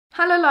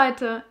Hallo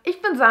Leute,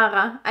 ich bin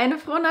Sarah, eine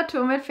frohe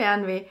Natur mit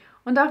Fernweh,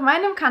 und auf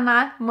meinem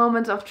Kanal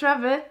Moments of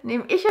Travel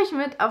nehme ich euch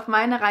mit auf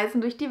meine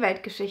Reisen durch die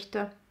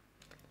Weltgeschichte.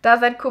 Da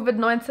seit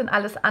Covid-19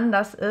 alles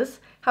anders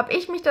ist, habe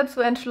ich mich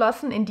dazu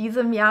entschlossen, in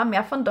diesem Jahr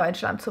mehr von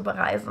Deutschland zu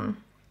bereisen.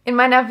 In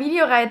meiner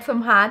Videoreihe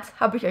zum Harz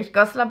habe ich euch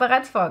Goslar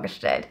bereits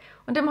vorgestellt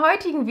und im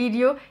heutigen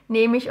Video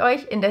nehme ich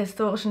euch in der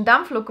historischen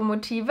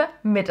Dampflokomotive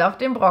mit auf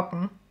den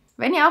Brocken.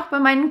 Wenn ihr auch bei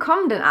meinen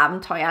kommenden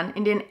Abenteuern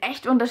in den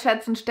echt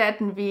unterschätzten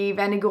Städten wie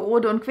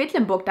Wernigerode und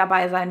Quedlinburg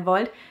dabei sein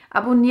wollt,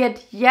 abonniert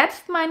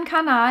jetzt meinen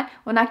Kanal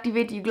und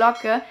aktiviert die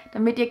Glocke,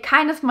 damit ihr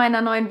keines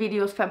meiner neuen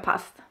Videos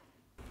verpasst.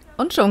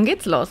 Und schon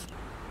geht's los.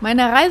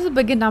 Meine Reise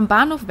beginnt am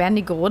Bahnhof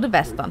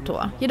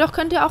Wernigerode-Westerntor, jedoch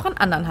könnt ihr auch an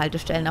anderen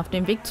Haltestellen auf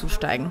dem Weg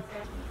zusteigen.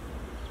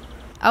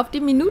 Auf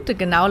die Minute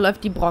genau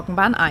läuft die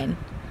Brockenbahn ein.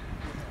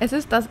 Es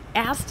ist das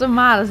erste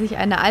Mal, dass ich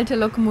eine alte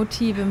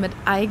Lokomotive mit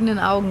eigenen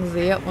Augen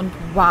sehe und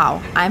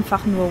wow,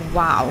 einfach nur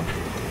wow.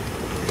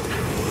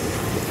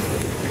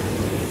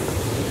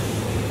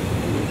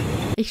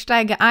 Ich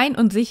steige ein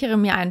und sichere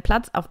mir einen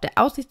Platz auf der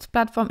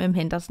Aussichtsplattform im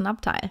hintersten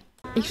Abteil.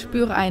 Ich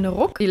spüre einen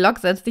Ruck, die Lok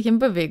setzt sich in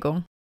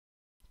Bewegung.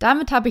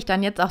 Damit habe ich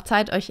dann jetzt auch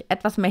Zeit, euch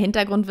etwas mehr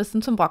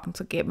Hintergrundwissen zum Brocken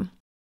zu geben.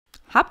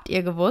 Habt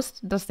ihr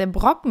gewusst, dass der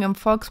Brocken im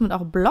Volksmund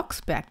auch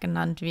Blocksberg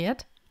genannt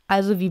wird?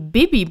 Also wie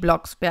Bibi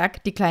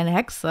Blocksberg, die kleine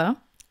Hexe,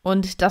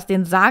 und dass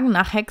den Sagen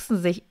nach Hexen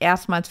sich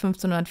erstmals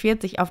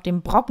 1540 auf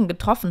dem Brocken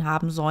getroffen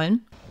haben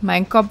sollen?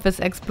 Mein Kopf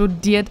ist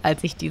explodiert,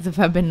 als ich diese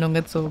Verbindung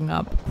gezogen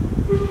habe.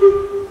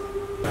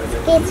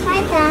 Jetzt geht's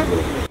weiter.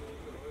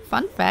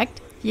 Fun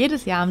Fact: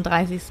 Jedes Jahr am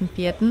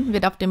 30.04.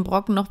 wird auf dem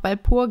Brocken noch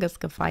Walpurgis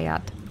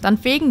gefeiert. Dann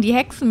fegen die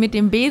Hexen mit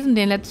dem Besen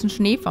den letzten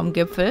Schnee vom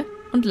Gipfel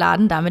und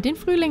laden damit den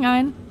Frühling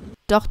ein.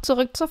 Doch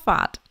zurück zur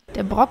Fahrt.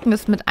 Der Brocken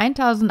ist mit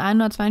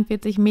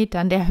 1142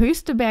 Metern der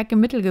höchste Berg im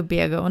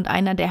Mittelgebirge und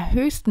einer der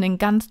höchsten in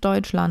ganz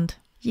Deutschland.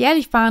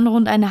 Jährlich fahren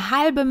rund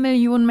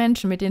 500.000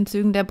 Menschen mit den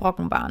Zügen der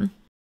Brockenbahn.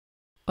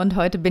 Und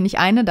heute bin ich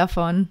eine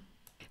davon.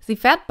 Sie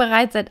fährt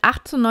bereits seit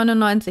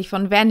 1899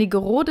 von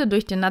Wernigerode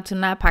durch den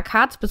Nationalpark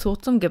Harz bis hoch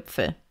zum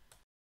Gipfel.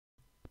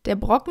 Der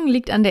Brocken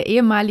liegt an der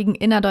ehemaligen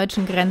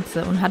innerdeutschen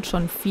Grenze und hat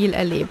schon viel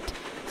erlebt.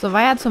 So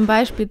war er zum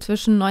Beispiel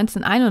zwischen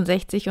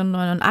 1961 und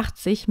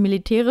 1989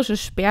 militärisches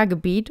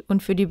Sperrgebiet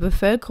und für die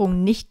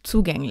Bevölkerung nicht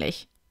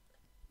zugänglich.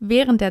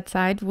 Während der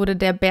Zeit wurde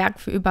der Berg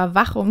für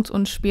Überwachungs-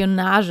 und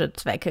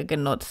Spionagezwecke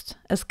genutzt.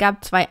 Es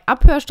gab 2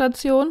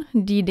 Abhörstationen,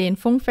 die den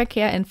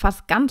Funkverkehr in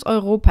fast ganz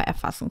Europa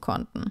erfassen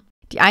konnten.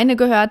 Die eine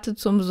gehörte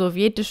zum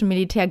sowjetischen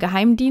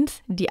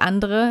Militärgeheimdienst, die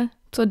andere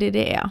zur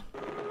DDR.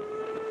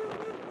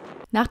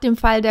 Nach dem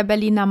Fall der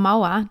Berliner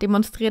Mauer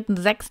demonstrierten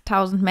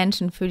 6.000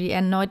 Menschen für die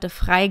erneute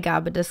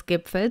Freigabe des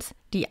Gipfels,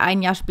 die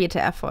ein Jahr später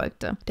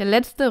erfolgte. Der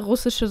letzte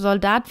russische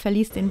Soldat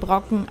verließ den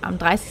Brocken am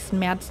 30.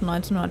 März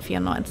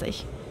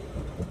 1994.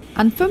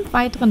 An 5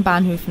 weiteren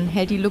Bahnhöfen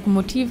hält die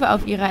Lokomotive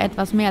auf ihrer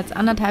etwas mehr als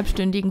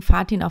 1,5-stündigen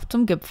Fahrt hinauf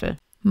zum Gipfel.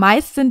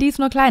 Meist sind dies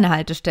nur kleine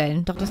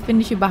Haltestellen, doch das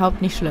finde ich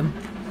überhaupt nicht schlimm.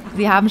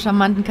 Sie haben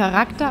charmanten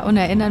Charakter und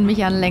erinnern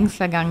mich an längst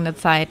vergangene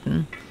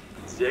Zeiten.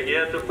 Sehr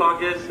geehrte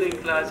Fahrgäste,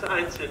 in Gleis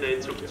 1 in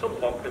den Zug zum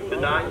Brocken,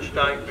 bitte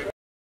einsteigen.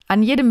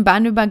 An jedem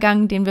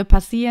Bahnübergang, den wir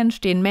passieren,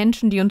 stehen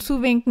Menschen, die uns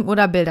zuwinken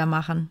oder Bilder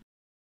machen.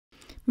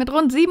 Mit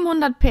rund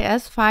 700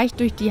 PS fahre ich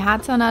durch die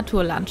Harzer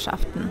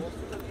Naturlandschaften.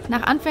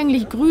 Nach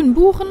anfänglich grünen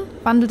Buchen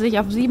wandelt sich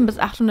auf 700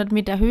 bis 800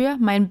 Meter Höhe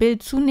mein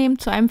Bild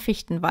zunehmend zu einem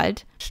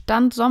Fichtenwald.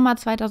 Stand Sommer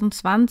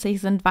 2020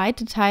 sind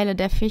weite Teile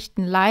der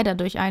Fichten leider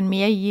durch einen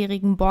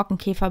mehrjährigen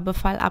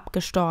Borkenkäferbefall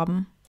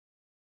abgestorben.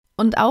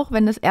 Und auch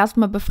wenn es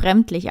erstmal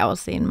befremdlich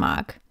aussehen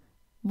mag.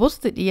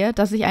 Wusstet ihr,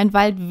 dass sich ein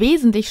Wald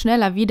wesentlich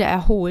schneller wieder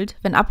erholt,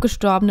 wenn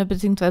abgestorbene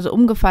bzw.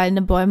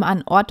 umgefallene Bäume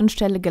an Ort und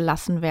Stelle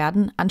gelassen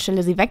werden,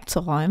 anstelle sie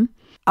wegzuräumen?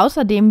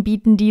 Außerdem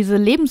bieten diese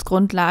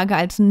Lebensgrundlage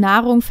als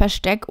Nahrung,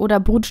 Versteck oder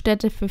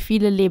Brutstätte für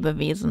viele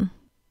Lebewesen.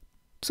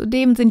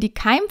 Zudem sind die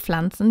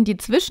Keimpflanzen, die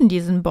zwischen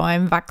diesen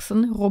Bäumen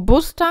wachsen,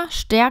 robuster,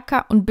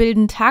 stärker und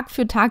bilden Tag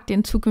für Tag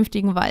den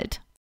zukünftigen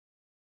Wald.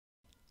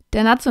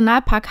 Der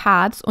Nationalpark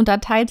Harz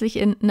unterteilt sich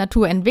in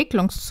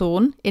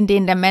Naturentwicklungszonen, in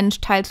denen der Mensch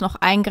teils noch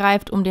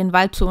eingreift, um den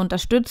Wald zu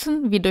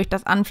unterstützen, wie durch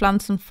das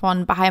Anpflanzen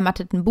von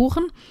beheimateten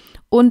Buchen,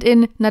 und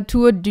in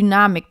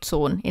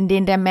Naturdynamikzonen, in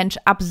denen der Mensch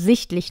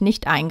absichtlich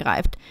nicht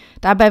eingreift.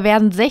 Dabei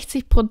werden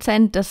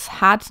 60%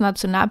 des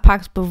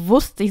Harz-Nationalparks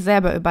bewusst sich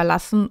selber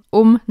überlassen,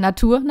 um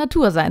Natur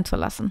Natur sein zu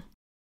lassen.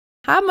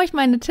 Haben euch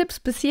meine Tipps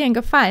bis hierhin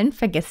gefallen?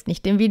 Vergesst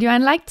nicht, dem Video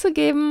ein Like zu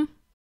geben.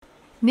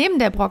 Neben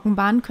der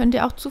Brockenbahn könnt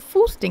ihr auch zu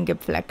Fuß den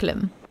Gipfel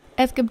erklimmen.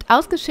 Es gibt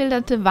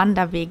ausgeschilderte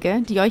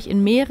Wanderwege, die euch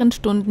in mehreren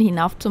Stunden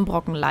hinauf zum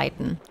Brocken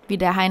leiten, wie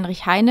der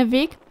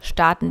Heinrich-Heine-Weg,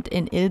 startend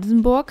in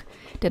Ilsenburg,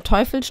 der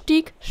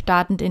Teufelsstieg,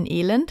 startend in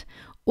Elend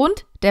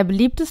und der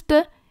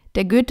beliebteste,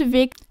 der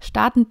Goetheweg,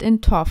 startend in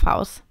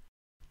Torfhaus.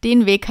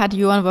 Den Weg hat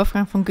Johann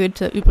Wolfgang von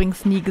Goethe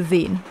übrigens nie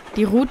gesehen.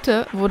 Die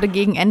Route wurde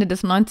gegen Ende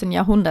des 19.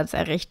 Jahrhunderts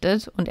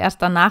errichtet und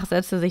erst danach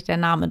setzte sich der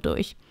Name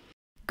durch.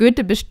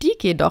 Goethe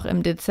bestieg jedoch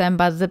im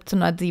Dezember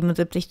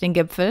 1777 den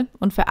Gipfel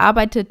und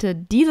verarbeitete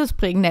dieses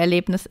prägende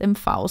Erlebnis im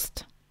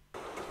Faust.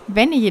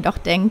 Wenn ihr jedoch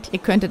denkt, ihr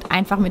könntet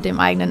einfach mit dem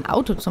eigenen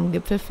Auto zum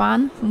Gipfel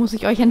fahren, muss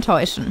ich euch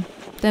enttäuschen.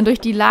 Denn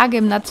durch die Lage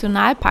im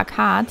Nationalpark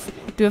Harz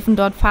dürfen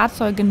dort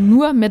Fahrzeuge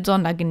nur mit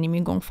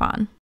Sondergenehmigung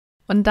fahren.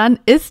 Und dann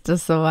ist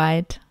es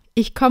soweit.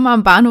 Ich komme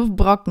am Bahnhof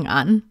Brocken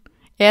an.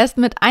 Er ist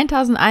mit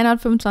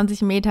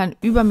 1125 Metern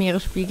über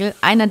Meeresspiegel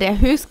einer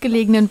der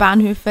höchstgelegenen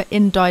Bahnhöfe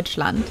in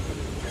Deutschland.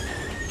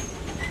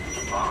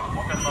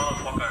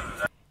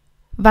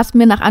 Was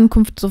mir nach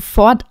Ankunft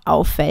sofort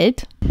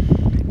auffällt: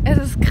 Es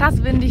ist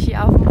krass windig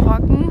hier auf dem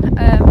Brocken,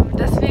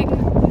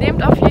 deswegen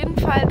nehmt auf jeden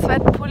Fall einen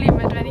zweiten Pulli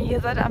mit, wenn ihr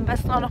hier seid, am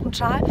besten auch noch einen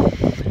Schal,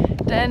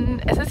 denn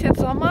es ist jetzt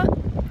Sommer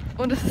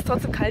und es ist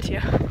trotzdem kalt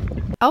hier.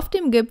 Auf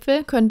dem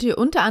Gipfel könnt ihr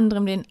unter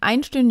anderem den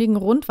einstündigen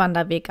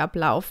Rundwanderweg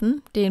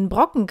ablaufen, den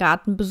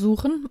Brockengarten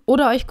besuchen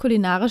oder euch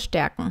kulinarisch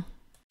stärken.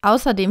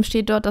 Außerdem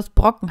steht dort das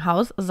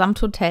Brockenhaus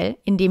samt Hotel,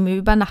 in dem ihr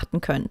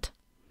übernachten könnt.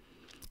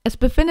 Es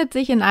befindet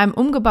sich in einem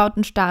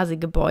umgebauten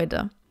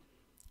Stasi-Gebäude.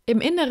 Im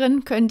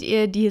Inneren könnt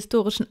ihr die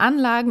historischen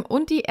Anlagen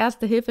und die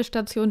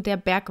Erste-Hilfe-Station der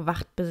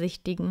Bergwacht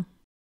besichtigen.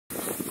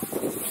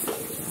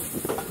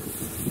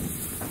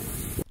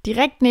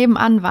 Direkt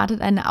nebenan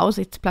wartet eine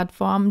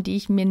Aussichtsplattform, die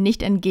ich mir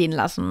nicht entgehen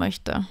lassen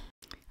möchte.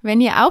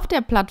 Wenn ihr auf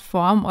der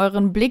Plattform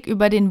euren Blick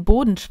über den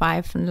Boden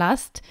schweifen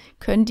lasst,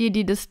 könnt ihr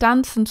die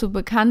Distanzen zu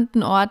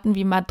bekannten Orten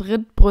wie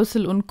Madrid,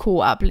 Brüssel und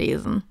Co.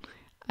 ablesen.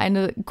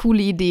 Eine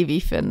coole Idee, wie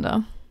ich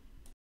finde.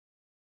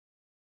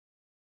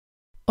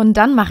 Und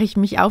dann mache ich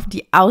mich auf,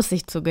 die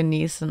Aussicht zu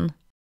genießen.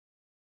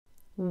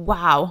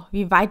 Wow,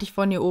 wie weit ich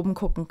von hier oben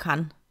gucken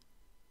kann.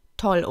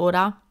 Toll,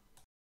 oder?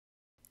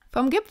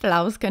 Vom Gipfel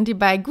aus könnt ihr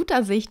bei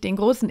guter Sicht den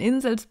großen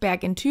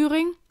Inselsberg in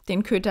Thüringen,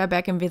 den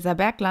Kötherberg im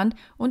Weserbergland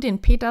und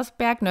den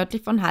Petersberg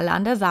nördlich von Halle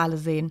an der Saale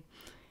sehen.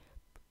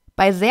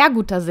 Bei sehr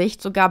guter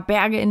Sicht sogar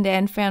Berge in der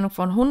Entfernung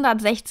von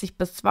 160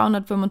 bis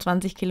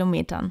 225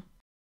 Kilometern.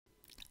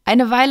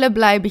 Eine Weile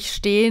bleibe ich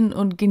stehen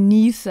und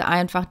genieße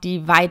einfach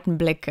die weiten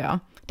Blicke.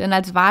 Denn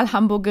als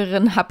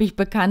Wahlhamburgerin habe ich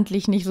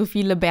bekanntlich nicht so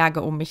viele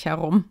Berge um mich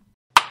herum.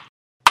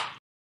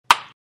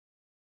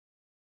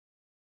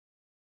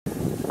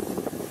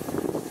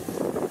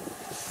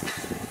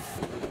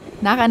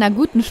 Nach einer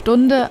guten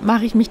Stunde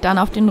mache ich mich dann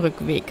auf den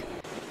Rückweg.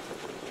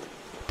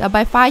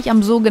 Dabei fahre ich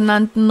am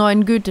sogenannten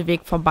neuen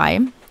Goetheweg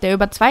vorbei, der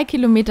über 2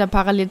 Kilometer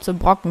parallel zur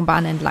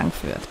Brockenbahn entlang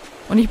führt.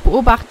 Und ich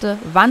beobachte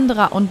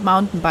Wanderer und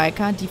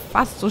Mountainbiker, die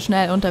fast so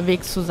schnell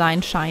unterwegs zu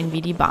sein scheinen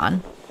wie die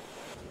Bahn.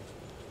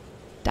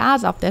 Da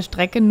es auf der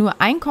Strecke nur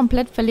ein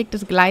komplett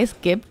verlegtes Gleis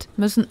gibt,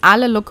 müssen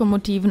alle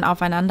Lokomotiven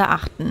aufeinander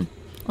achten.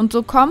 Und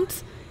so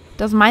kommt's,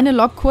 dass meine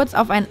Lok kurz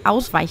auf ein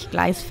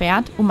Ausweichgleis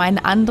fährt, um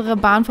eine andere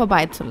Bahn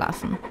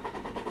vorbeizulassen.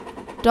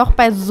 Doch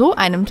bei so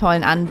einem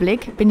tollen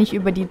Anblick bin ich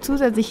über die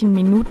zusätzlichen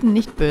Minuten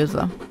nicht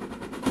böse.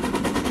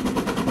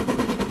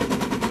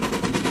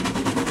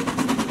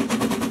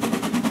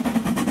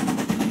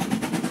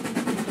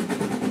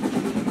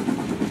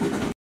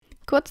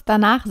 Kurz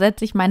danach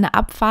setze ich meine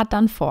Abfahrt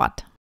dann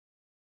fort.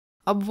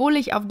 Obwohl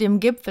ich auf dem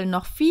Gipfel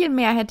noch viel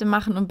mehr hätte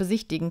machen und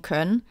besichtigen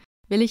können,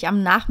 will ich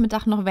am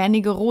Nachmittag noch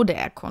Wernigerode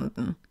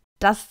erkunden.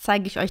 Das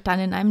zeige ich euch dann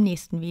in einem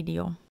nächsten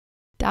Video.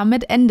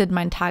 Damit endet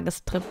mein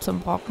Tagestrip zum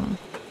Brocken.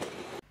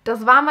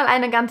 Das war mal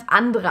eine ganz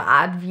andere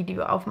Art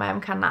Video auf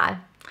meinem Kanal.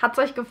 Hat's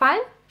euch gefallen?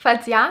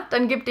 Falls ja,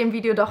 dann gebt dem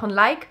Video doch ein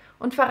Like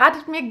und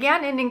verratet mir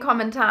gerne in den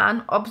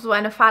Kommentaren, ob so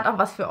eine Fahrt auch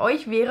was für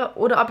euch wäre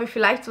oder ob ihr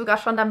vielleicht sogar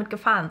schon damit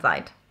gefahren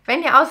seid.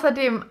 Wenn ihr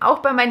außerdem auch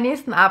bei meinen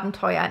nächsten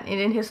Abenteuern in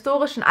den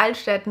historischen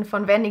Altstädten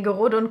von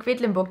Wernigerode und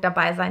Quedlinburg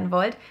dabei sein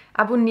wollt,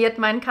 abonniert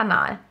meinen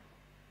Kanal.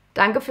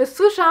 Danke fürs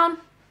Zuschauen.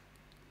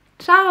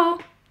 Ciao!